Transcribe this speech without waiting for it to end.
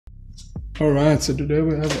Alright, so today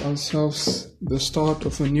we have ourselves the start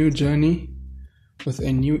of a new journey with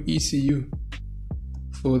a new ECU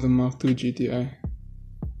for the Mark II GTI.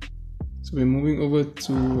 So we're moving over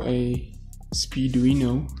to a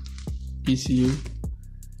Speeduino ECU,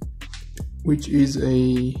 which is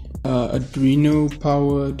a Arduino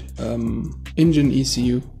powered engine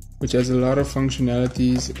ECU, which has a lot of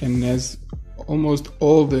functionalities and has almost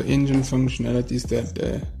all the engine functionalities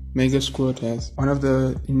that megasquirt has. One of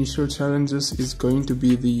the initial challenges is going to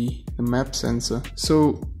be the map sensor.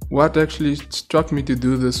 So what actually struck me to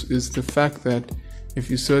do this is the fact that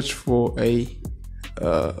if you search for a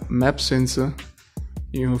map sensor,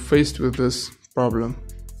 you're faced with this problem.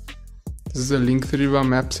 This is a Link 3 bar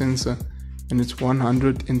map sensor and it's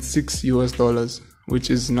 $106 US, which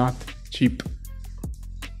is not cheap.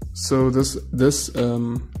 So this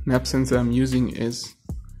map sensor I'm using is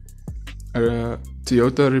a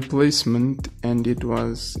Toyota replacement, and it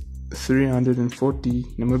was 340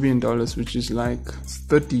 Namibian dollars, which is like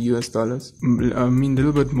 $30 US. I mean, a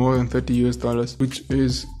little bit more than $30 US, which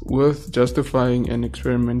is worth justifying and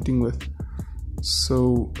experimenting with.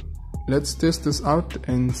 So let's test this out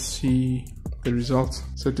and see the results.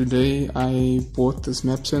 So today I bought this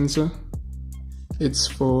map sensor. It's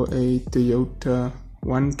for a Toyota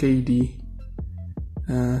 1KD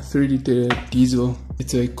 3-liter diesel.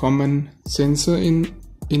 It's a common sensor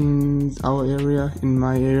in our area, in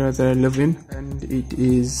my area that I live in, and it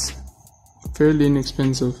is fairly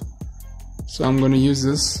inexpensive. So I'm going to use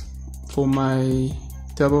this for my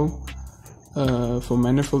turbo, for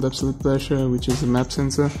manifold absolute pressure, which is a map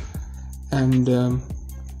sensor, and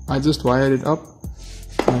I just wired it up.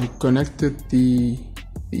 I connected the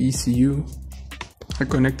ECU. I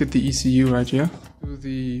connected the ECU right here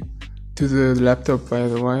to the laptop via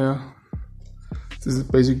the wire. This is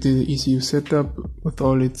basically the ECU setup with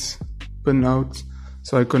all its pinouts.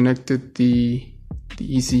 So I connected the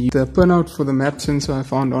ECU. The pinout for the map sensor I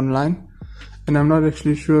found online, and I'm not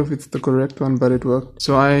actually sure if it's the correct one, but it worked.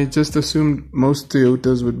 So I just assumed most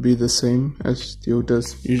Toyotas would be the same as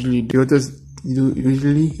Toyotas usually do. Toyotas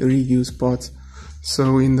usually reuse parts.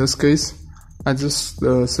 So in this case, I just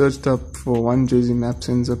searched up for 1JZ map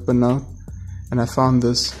sensor pinout, and I found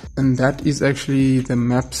this, and that is actually the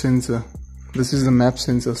map sensor. This is the map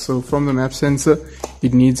sensor. So from the map sensor,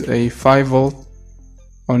 it needs a 5 volt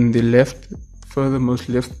on the left, furthermost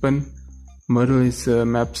left pin. Middle is the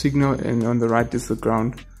map signal, and on the right is the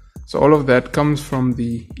ground. So all of that comes from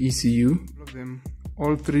the ECU.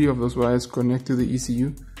 All three of those wires connect to the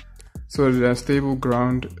ECU. So it has stable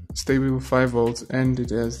ground, stable 5 volts, and it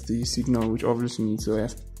has the signal, which obviously needs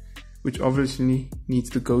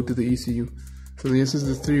to go to the ECU. So this is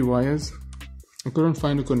the 3 wires. I couldn't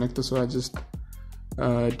find a connector, so I just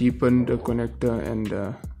deepened the connector and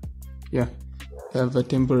yeah, have a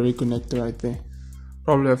temporary connector right there.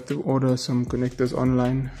 Probably have to order some connectors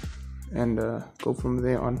online and go from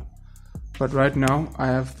there on. But right now I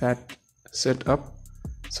have that set up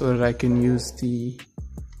so that I can use the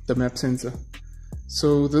map sensor.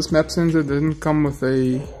 So this map sensor doesn't come with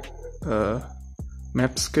a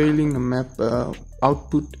map scaling, a map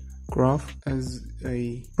output graph as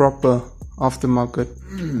a proper aftermarket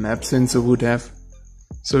map sensor would have.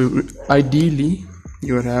 So ideally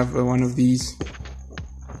you would have one of these.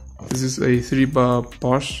 This is a 3 bar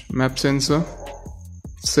Bosch map sensor,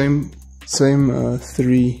 same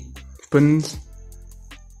 3 pins,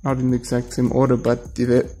 not in the exact same order, but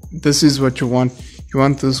this is what you want. You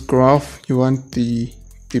want this graph, you want the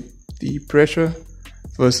pressure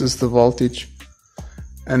versus the voltage,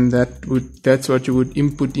 and that's what you would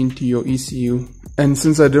input into your ECU. And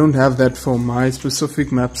since I don't have that for my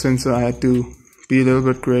specific map sensor, I had to be a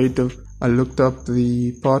little bit creative. I looked up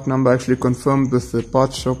the part number, actually confirmed with the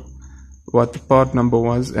part shop what the part number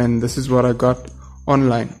was, and this is what I got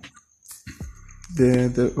online.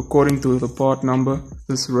 According to the part number,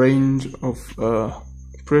 this range of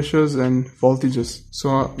pressures and voltages.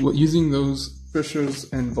 So using those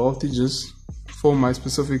pressures and voltages for my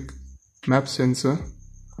specific map sensor,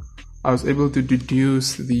 I was able to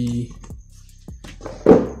deduce the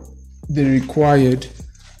required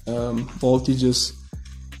voltages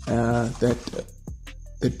that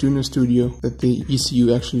the tuner studio, that the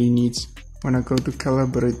ECU actually needs. When I go to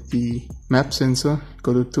calibrate the map sensor,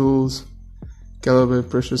 go to tools, calibrate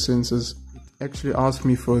pressure sensors, it actually asks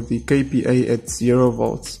me for the kPa at 0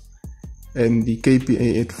 volts and the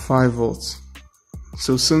kPa at 5 volts.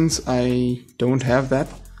 So since I don't have that,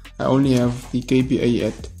 I only have the kPa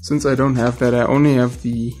at, since I don't have that, I only have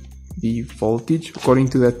the voltage. According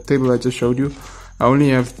to that table I just showed you, I only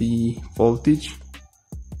have the voltage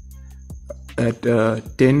at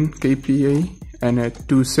 10 kPa and at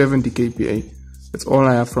 270 kPa. That's all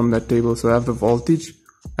I have from that table. So I have the voltage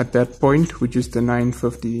at that point, which is the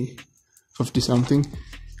 950 something,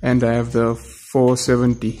 and I have the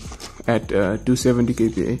 470 at 270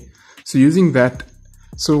 kPa. So using that,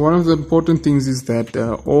 so one of the important things is that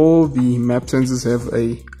all the map sensors have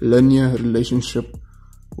a linear relationship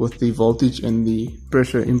with the voltage and the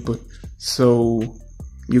pressure input. So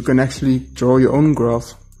you can actually draw your own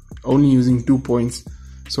graph only using 2 points.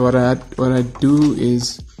 So what I do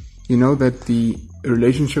is, you know that the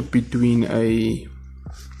relationship between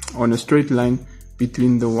on a straight line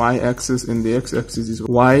between the y-axis and the x-axis is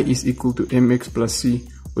y is equal to mx plus c,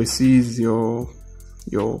 where c is your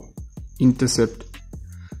intercept.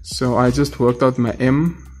 So I just worked out my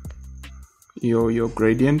m, your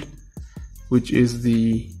gradient, which is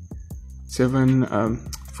the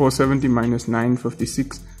 470 minus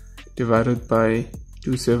 956 divided by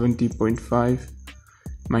 270.5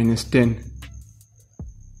 minus 10.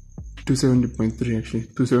 270.3 actually,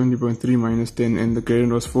 270.3 minus 10, and the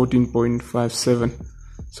gradient was 14.57.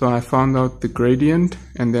 So I found out the gradient,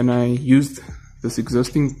 and then I used this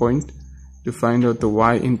existing point to find out the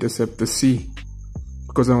y-intercept, the c,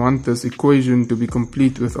 because I want this equation to be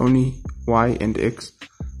complete with only y and x.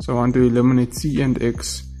 So I want to eliminate c and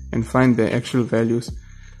x and find their actual values.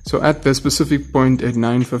 So at the specific point at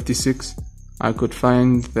 956, I could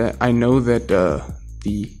find that I know that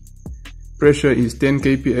the pressure is 10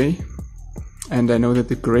 kPa, and I know that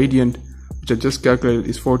the gradient, which I just calculated,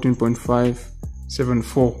 is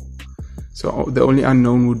 14.574. So the only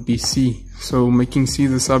unknown would be c. So making c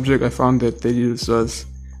the subject, I found that this was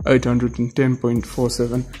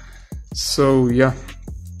 810.47. So yeah,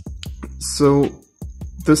 so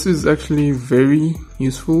this is actually very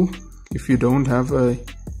useful if you don't have a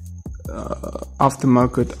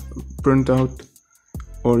aftermarket printout,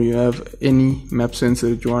 or you have any map sensor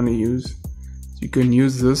that you want to use. You can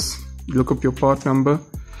use this, look up your part number,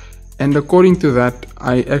 and according to that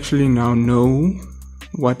I actually now know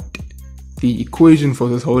what the equation for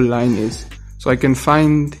this whole line is. So I can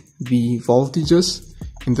find the voltages.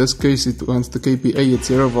 In this case it wants the kPa at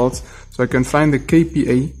 0 volts, so I can find the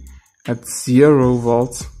kPa at 0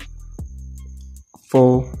 volts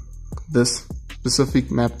for this specific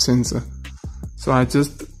map sensor. So I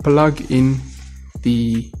just plug in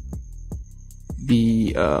the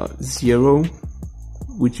 0,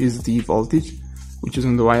 which is the voltage, which is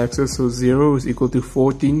on the y-axis. So 0 is equal to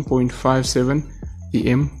 14.57, the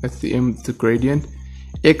m, that's the m, the gradient.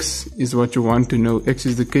 X is what you want to know, x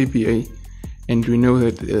is the kPa, and we know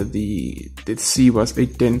that that c was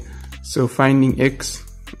 810. So finding x,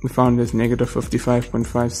 we found as negative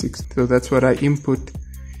 55.56. So that's what I input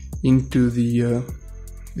into the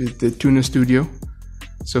Tuner Studio.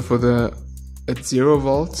 So for at 0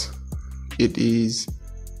 volts it is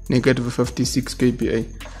negative 56 kPa.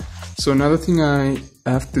 So another thing I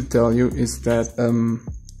have to tell you is that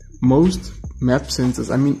most map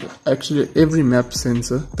sensors, I mean actually every map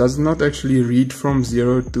sensor, does not actually read from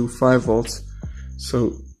 0 to 5 volts.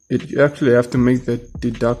 So you actually have to make that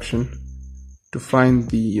deduction to find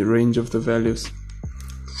the range of the values.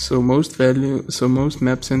 So most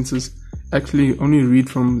map sensors actually only read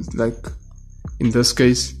from, like in this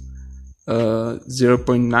case,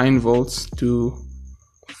 0.9 volts to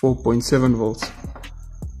 4.7 volts.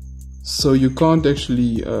 So you can't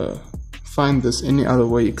actually find this any other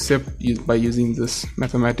way except by using this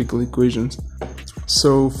mathematical equations.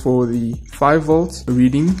 So for the 5 volts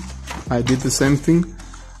reading, I did the same thing.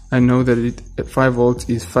 I know that at 5 volts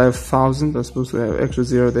is 5,000. I'm supposed to have extra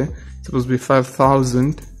 0 there. It's supposed to be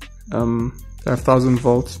 5,000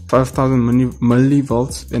 volts, 5,000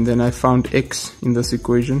 millivolts, and then I found x in this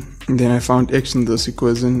equation. And then I found x in this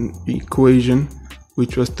equation,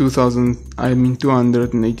 which was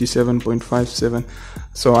 287.57.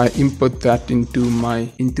 So I input that into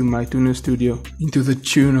my Tuner Studio, into the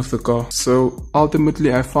tune of the car. So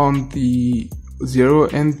ultimately I found the 0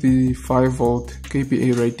 and the 5 volt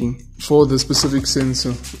kPa rating for the specific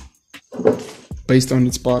sensor based on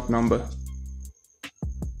its part number.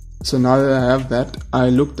 So now that I have that, I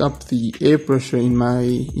looked up the air pressure in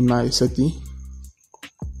my city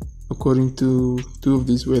according to two of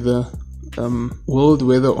these World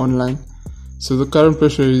Weather Online. So the current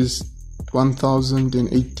pressure is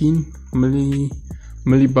 1018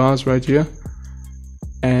 millibars right here,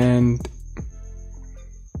 and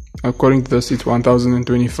according to this it's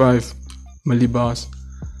 1025 millibars.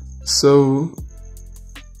 So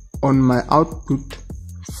on my output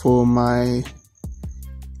for my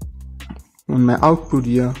output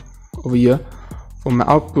here over here, for my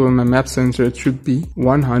output on my map sensor, it should be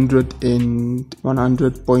 100.25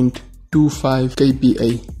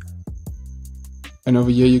 kPa. and over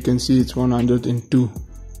here you can see it's 102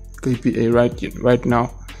 kPa right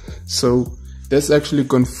now. So this actually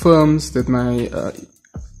confirms that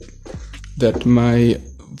my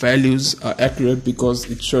values are accurate, because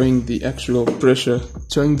it's showing the actual pressure,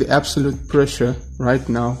 showing the absolute pressure right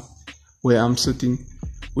now where I'm sitting,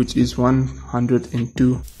 which is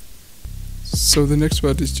 102. So the next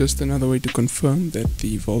part is just another way to confirm that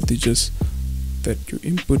the voltages that you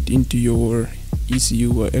input into your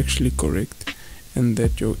ECU are actually correct, and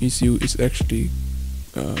that your ECU is actually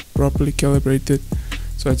properly calibrated.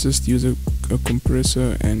 So I just use a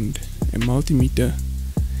compressor and a multimeter,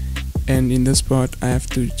 and in this part I have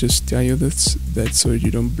to just tell you that so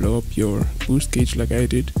you don't blow up your boost gauge like I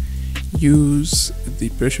did. Use the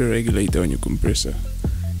pressure regulator on your compressor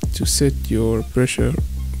to set your pressure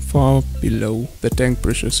far below the tank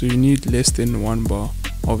pressure. So you need less than 1 bar,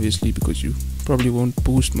 obviously, because you probably won't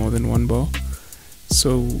boost more than 1 bar.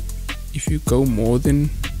 So if you go more than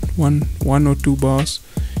one or 2 bars,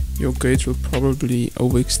 your gauge will probably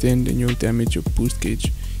overextend and you'll damage your boost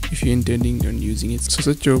gauge if you're intending on using it. So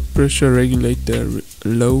set your pressure regulator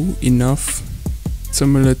low enough,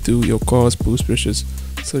 similar to your car's boost pressures,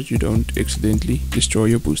 so that you don't accidentally destroy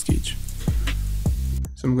your boost gauge.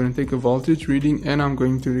 So I'm going to take a voltage reading and I'm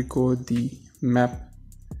going to record the map,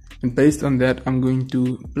 and based on that I'm going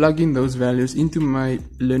to plug in those values into my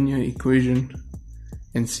linear equation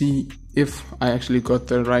and see if I actually got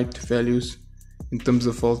the right values in terms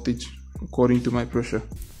of voltage according to my pressure.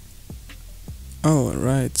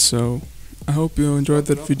 Alright, so I hope you enjoyed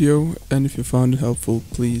that video, and if you found it helpful,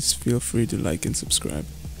 please feel free to like and subscribe.